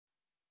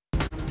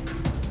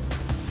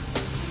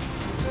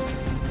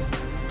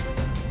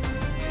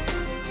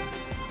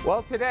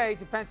Well, today,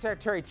 Defense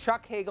Secretary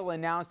Chuck Hagel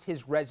announced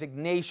his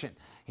resignation.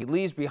 He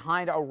leaves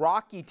behind a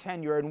rocky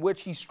tenure in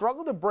which he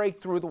struggled to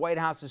break through the White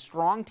House's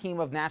strong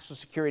team of national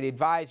security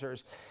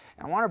advisors.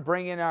 And I want to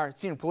bring in our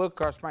senior political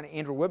correspondent,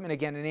 Andrew Whitman,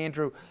 again. And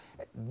Andrew,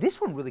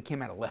 this one really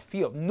came out of left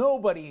field.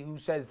 Nobody who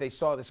says they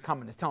saw this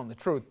coming is telling the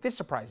truth. This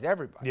surprised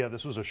everybody. Yeah,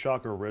 this was a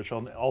shocker, Rich.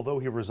 Although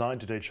he resigned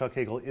today, Chuck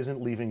Hagel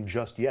isn't leaving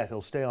just yet.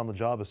 He'll stay on the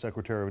job as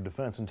Secretary of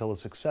Defense until a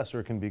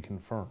successor can be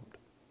confirmed.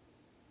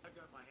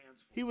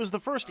 He was the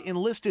first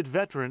enlisted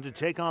veteran to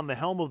take on the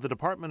helm of the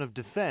Department of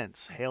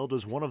Defense, hailed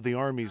as one of the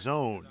Army's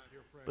own.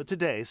 But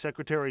today,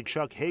 Secretary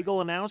Chuck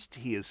Hagel announced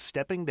he is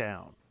stepping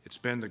down. It's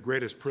been the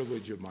greatest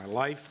privilege of my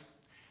life,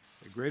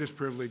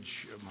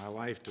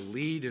 to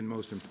lead, and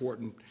most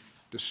important,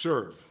 to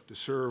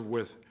serve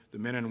with the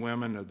men and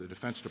women of the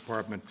Defense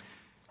Department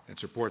and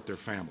support their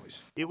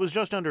families. It was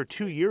just under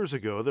 2 years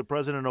ago that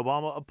President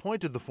Obama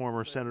appointed the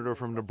former senator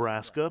from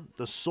Nebraska,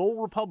 the sole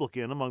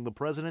Republican among the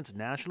president's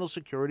national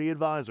security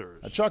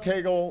advisors. Chuck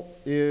Hagel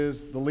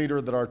is the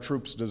leader that our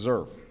troops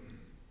deserve.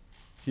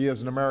 He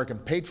is an American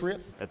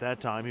patriot. At that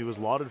time, he was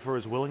lauded for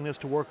his willingness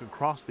to work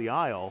across the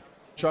aisle.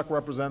 Chuck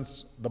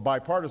represents the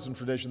bipartisan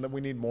tradition that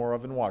we need more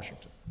of in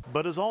Washington.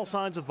 But as all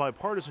signs of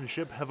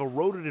bipartisanship have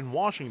eroded in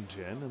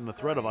Washington and the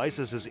threat of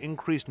ISIS has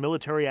increased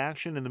military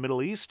action in the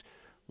Middle East,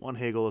 one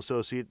Hagel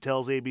associate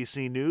tells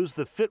ABC News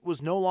the fit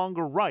was no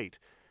longer right,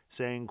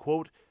 saying,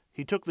 quote,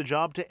 he took the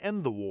job to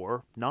end the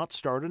war, not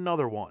start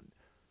another one.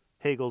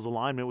 Hagel's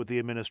alignment with the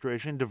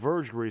administration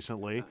diverged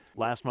recently.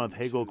 Last month,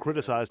 Hagel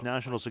criticized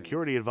National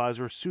Security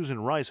Advisor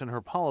Susan Rice and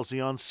her policy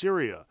on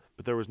Syria,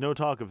 but there was no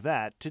talk of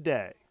that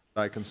today.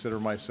 I consider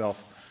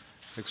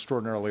myself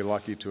extraordinarily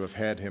lucky to have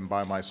had him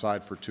by my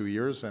side for 2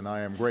 years, and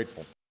I am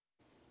grateful.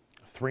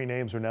 3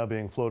 names are now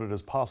being floated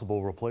as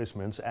possible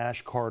replacements: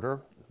 Ash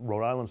Carter,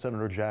 Rhode Island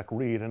Senator Jack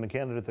Reed, and a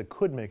candidate that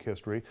could make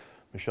history,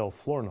 Michelle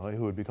Flournoy,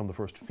 who would become the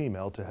first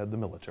female to head the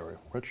military.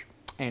 Rich?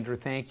 Andrew,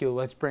 thank you.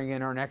 Let's bring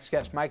in our next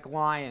guest, Mike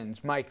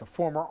Lyons. Mike, a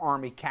former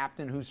Army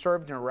captain who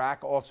served in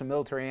Iraq, also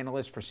military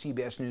analyst for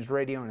CBS News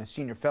Radio and a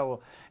senior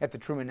fellow at the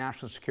Truman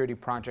National Security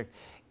Project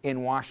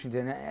in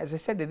Washington. As I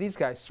said to these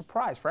guys,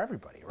 surprise for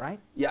everybody, right?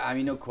 Yeah, I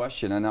mean, no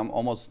question. And I'm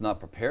almost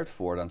not prepared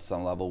for it on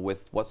some level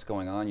with what's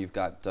going on. You've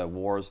got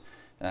wars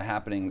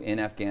happening in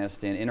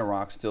Afghanistan, in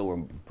Iraq still.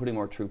 We're putting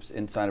more troops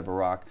inside of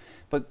Iraq.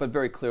 But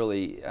very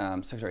clearly,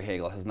 Secretary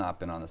Hagel has not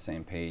been on the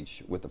same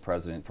page with the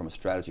president from a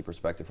strategy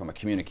perspective, from a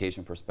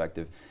communication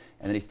perspective.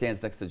 And then he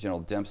stands next to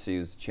General Dempsey,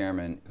 who's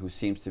chairman, who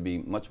seems to be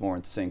much more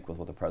in sync with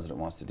what the president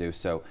wants to do.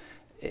 So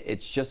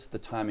it's just the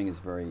timing is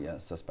very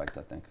suspect,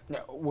 I think.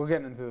 Yeah, we'll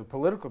get into the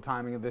political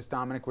timing of this,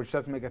 Dominic, which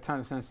doesn't make a ton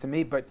of sense to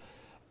me. But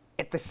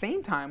at the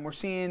same time,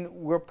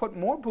 we're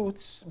putting more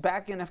boots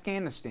back in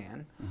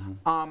Afghanistan.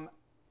 Mm-hmm.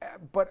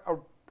 But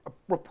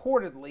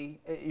reportedly,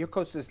 you're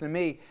closer to this than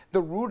me,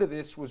 the root of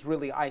this was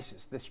really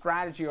ISIS. The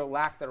strategy or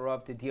lack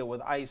thereof to deal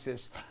with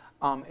ISIS,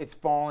 it's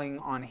falling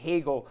on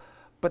Hagel.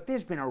 But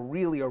there's been a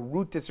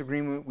root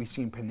disagreement. We've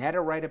seen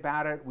Panetta write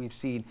about it. We've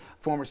seen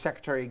former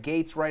Secretary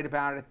Gates write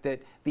about it,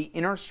 that the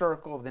inner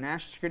circle of the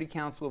National Security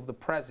Council of the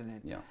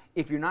president,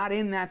 if you're not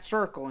in that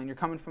circle and you're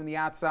coming from the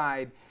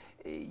outside,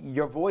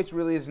 your voice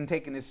really isn't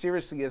taken as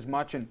seriously as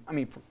much. And I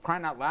mean, for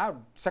crying out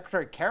loud,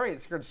 Secretary Kerry, the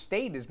Secretary of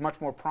State, is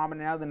much more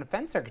prominent now than the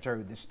Defense Secretary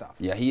with this stuff.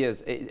 Yeah, he is.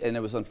 And it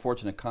was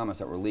unfortunate comments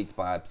that were leaked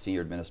by a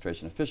senior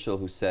administration official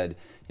who said,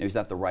 he's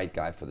not the right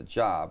guy for the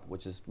job,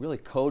 which is really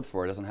code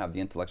for it doesn't have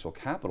the intellectual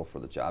capital for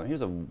the job. And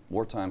here's a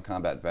wartime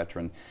combat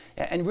veteran.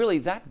 And really,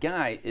 that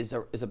guy is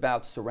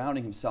about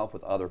surrounding himself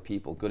with other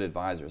people, good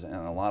advisors, and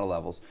on a lot of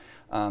levels.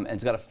 And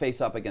he's got to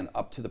face up again,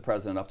 up to the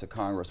president, up to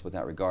Congress with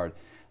that regard.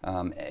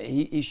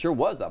 He sure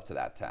was up to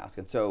that task.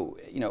 And so,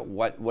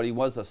 what he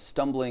was a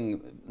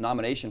stumbling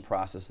nomination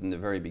process in the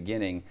very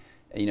beginning,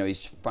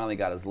 he's finally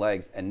got his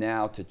legs. And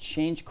now to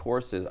change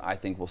courses, I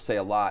think will say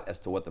a lot as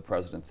to what the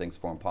president thinks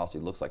foreign policy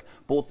looks like,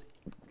 both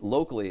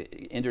locally,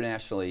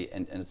 internationally,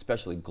 and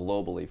especially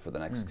globally for the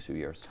next 2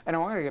 years. And I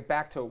want to get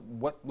back to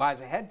what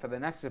lies ahead for the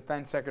next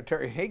Defense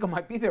Secretary. Hagel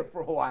might be there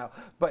for a while.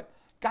 But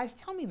guys,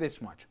 tell me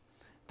this much.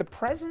 The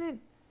president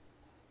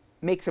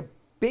makes a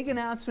big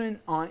announcement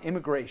on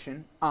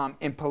immigration,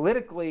 and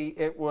politically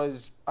it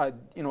was a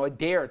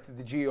dare to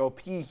the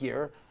GOP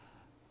here.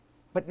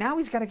 But now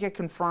he's got to get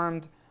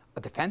confirmed a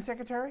defense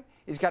secretary.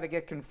 He's got to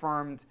get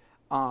confirmed,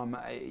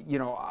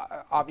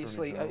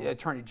 obviously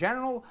Attorney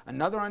General,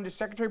 another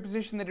undersecretary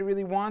position that he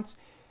really wants.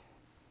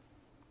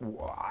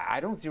 I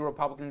don't see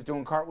Republicans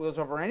doing cartwheels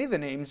over any of the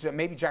names.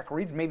 Maybe Jack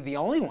Reed's maybe the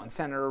only one,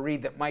 Senator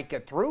Reed, that might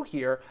get through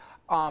here.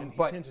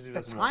 But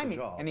the timing,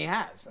 and he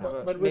has.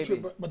 But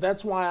Richard, but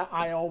that's why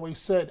I always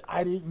said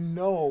I didn't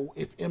know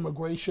if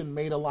immigration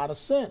made a lot of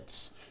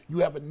sense. You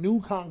have a new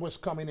Congress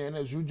coming in,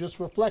 as you just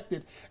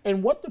reflected,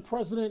 and what the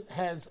president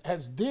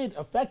has did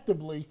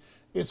effectively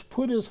is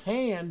put his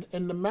hand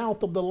in the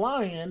mouth of the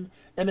lion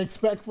and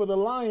expect for the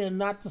lion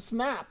not to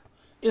snap.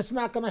 It's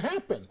not going to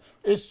happen.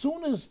 As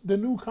soon as the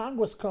new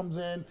Congress comes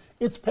in,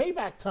 it's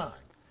payback time.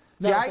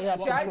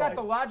 I got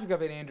the logic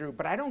of it, Andrew,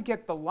 but I don't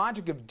get the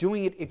logic of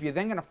doing it if you're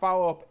then going to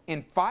follow up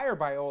and fire,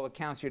 by all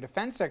accounts, your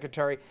defense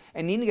secretary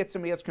and need to get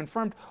somebody else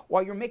confirmed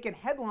while you're making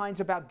headlines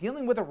about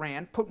dealing with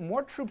Iran, put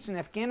more troops in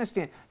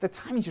Afghanistan. The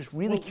timing's just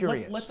really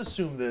curious. Let's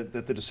assume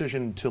that the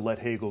decision to let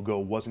Hagel go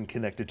wasn't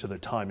connected to the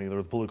timing or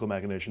the political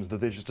machinations,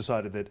 that they just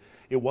decided that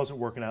it wasn't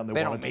working out and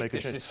they wanted to make a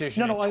change. They don't make this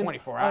decision in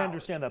 24 hours. I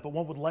understand that, but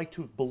one would like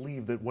to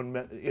believe that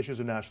when issues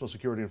of national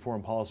security and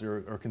foreign policy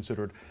are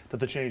considered, that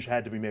the change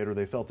had to be made, or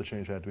they felt the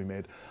change had to be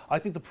made. I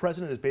think the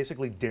president is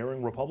basically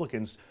daring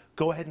Republicans,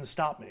 go ahead and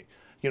stop me.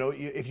 You know,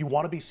 if you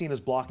want to be seen as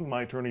blocking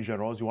my attorney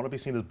generals, you want to be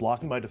seen as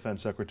blocking my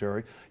defense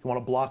secretary, you want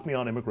to block me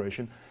on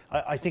immigration,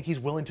 I think he's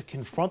willing to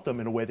confront them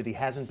in a way that he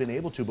hasn't been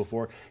able to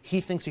before. He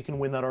thinks he can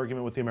win that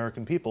argument with the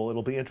American people.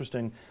 It'll be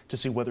interesting to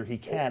see whether he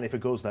can if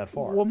it goes that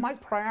far. Well,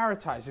 Mike,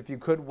 prioritize, if you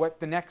could,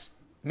 what the next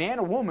man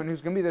or woman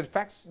who's going to be the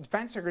defense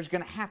secretary is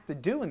going to have to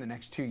do in the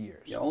next 2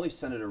 years. Yeah, only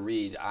Senator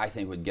Reid, I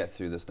think, would get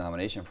through this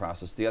nomination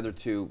process. The other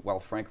two, while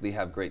frankly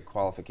have great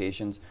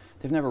qualifications,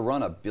 they've never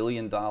run a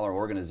billion-dollar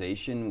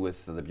organization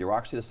with the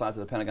bureaucracy the size of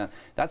the Pentagon.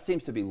 That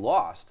seems to be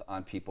lost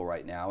on people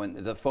right now, and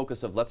the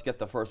focus of let's get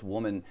the first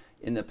woman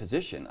in the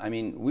position. I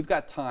mean, we've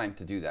got time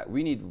to do that.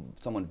 We need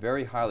someone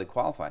very highly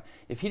qualified.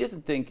 If he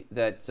doesn't think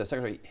that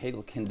Secretary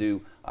Hagel can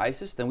do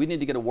ISIS, then we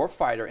need to get a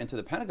warfighter into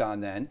the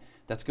Pentagon then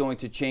that's going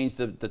to change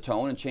the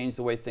tone and change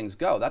the way things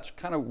go. That's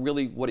kind of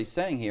really what he's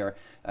saying here.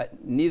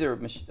 Neither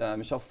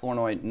Michelle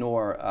Flournoy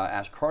nor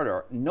Ash Carter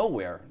are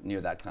nowhere near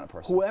that kind of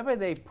person. Whoever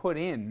they put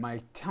in,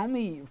 Mike, tell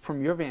me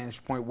from your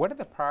vantage point, what are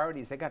the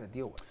priorities they got to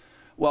deal with?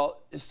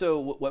 Well, so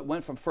what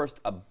went from first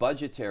a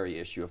budgetary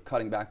issue of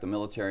cutting back the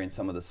military and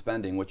some of the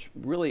spending, which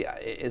really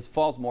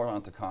falls more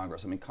onto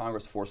Congress. I mean,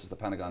 Congress forces the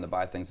Pentagon to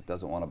buy things it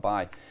doesn't want to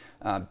buy.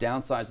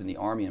 Downsizing the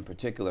Army in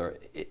particular,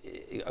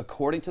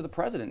 according to the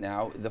president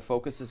now, the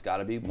focus has got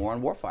to be more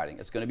on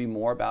warfighting. It's going to be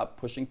more about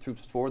pushing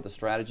troops forward, the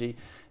strategy.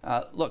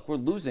 Look, we're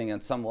losing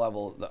at some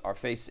level our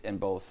face in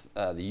both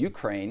the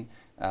Ukraine.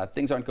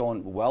 Things aren't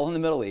going well in the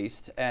Middle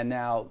East, and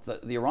now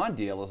the Iran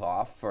deal is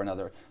off for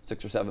another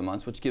 6 or 7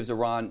 months, which gives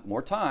Iran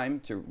more time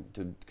to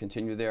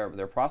continue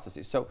their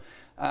processes. So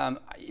I'm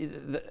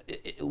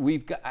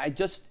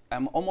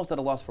almost at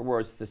a loss for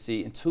words to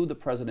see until the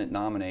president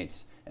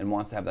nominates and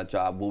wants to have that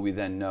job, will we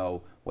then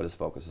know what his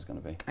focus is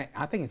going to be?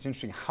 I think it's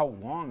interesting how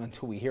long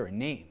until we hear a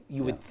name.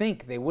 You would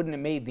think they wouldn't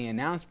have made the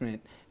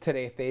announcement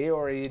today if they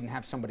already didn't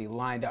have somebody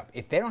lined up.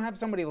 If they don't have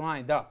somebody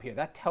lined up here,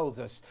 that tells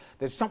us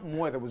there's something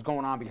more that was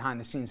going on behind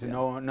the scenes that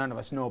none of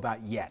us know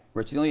about yet.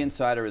 Rich, the only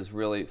insider is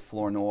really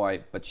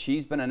Flournoy, but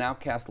she's been an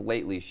outcast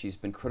lately. She's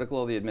been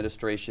critical of the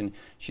administration.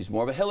 She's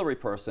more of a Hillary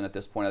person at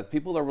this point.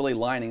 People are really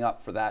lining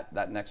up for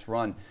that next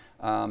run.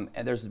 And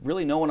there's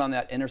really no one on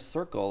that inner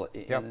circle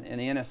in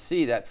the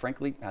NSC that,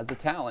 frankly, has the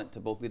talent to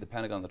both lead the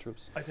Pentagon and the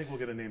troops. I think we'll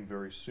get a name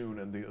very soon,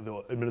 and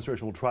the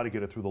administration will try to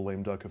get it through the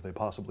lame duck if they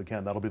possibly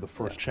can. That'll be the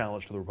first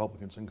challenge to the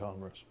Republicans in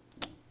Congress.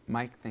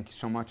 Mike, thank you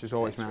so much as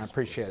always, man. I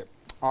appreciate it.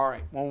 All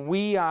right, when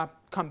we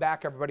come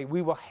back, everybody,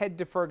 we will head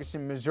to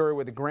Ferguson, Missouri,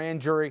 where the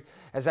grand jury,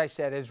 as I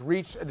said, has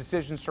reached a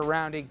decision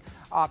surrounding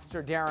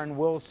Officer Darren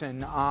Wilson.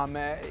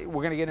 We're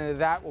going to get into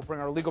that. We'll bring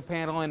our legal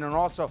panel in, and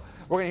also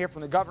we're going to hear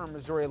from the governor of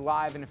Missouri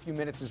live in a few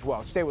minutes as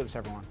well. Stay with us,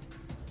 everyone.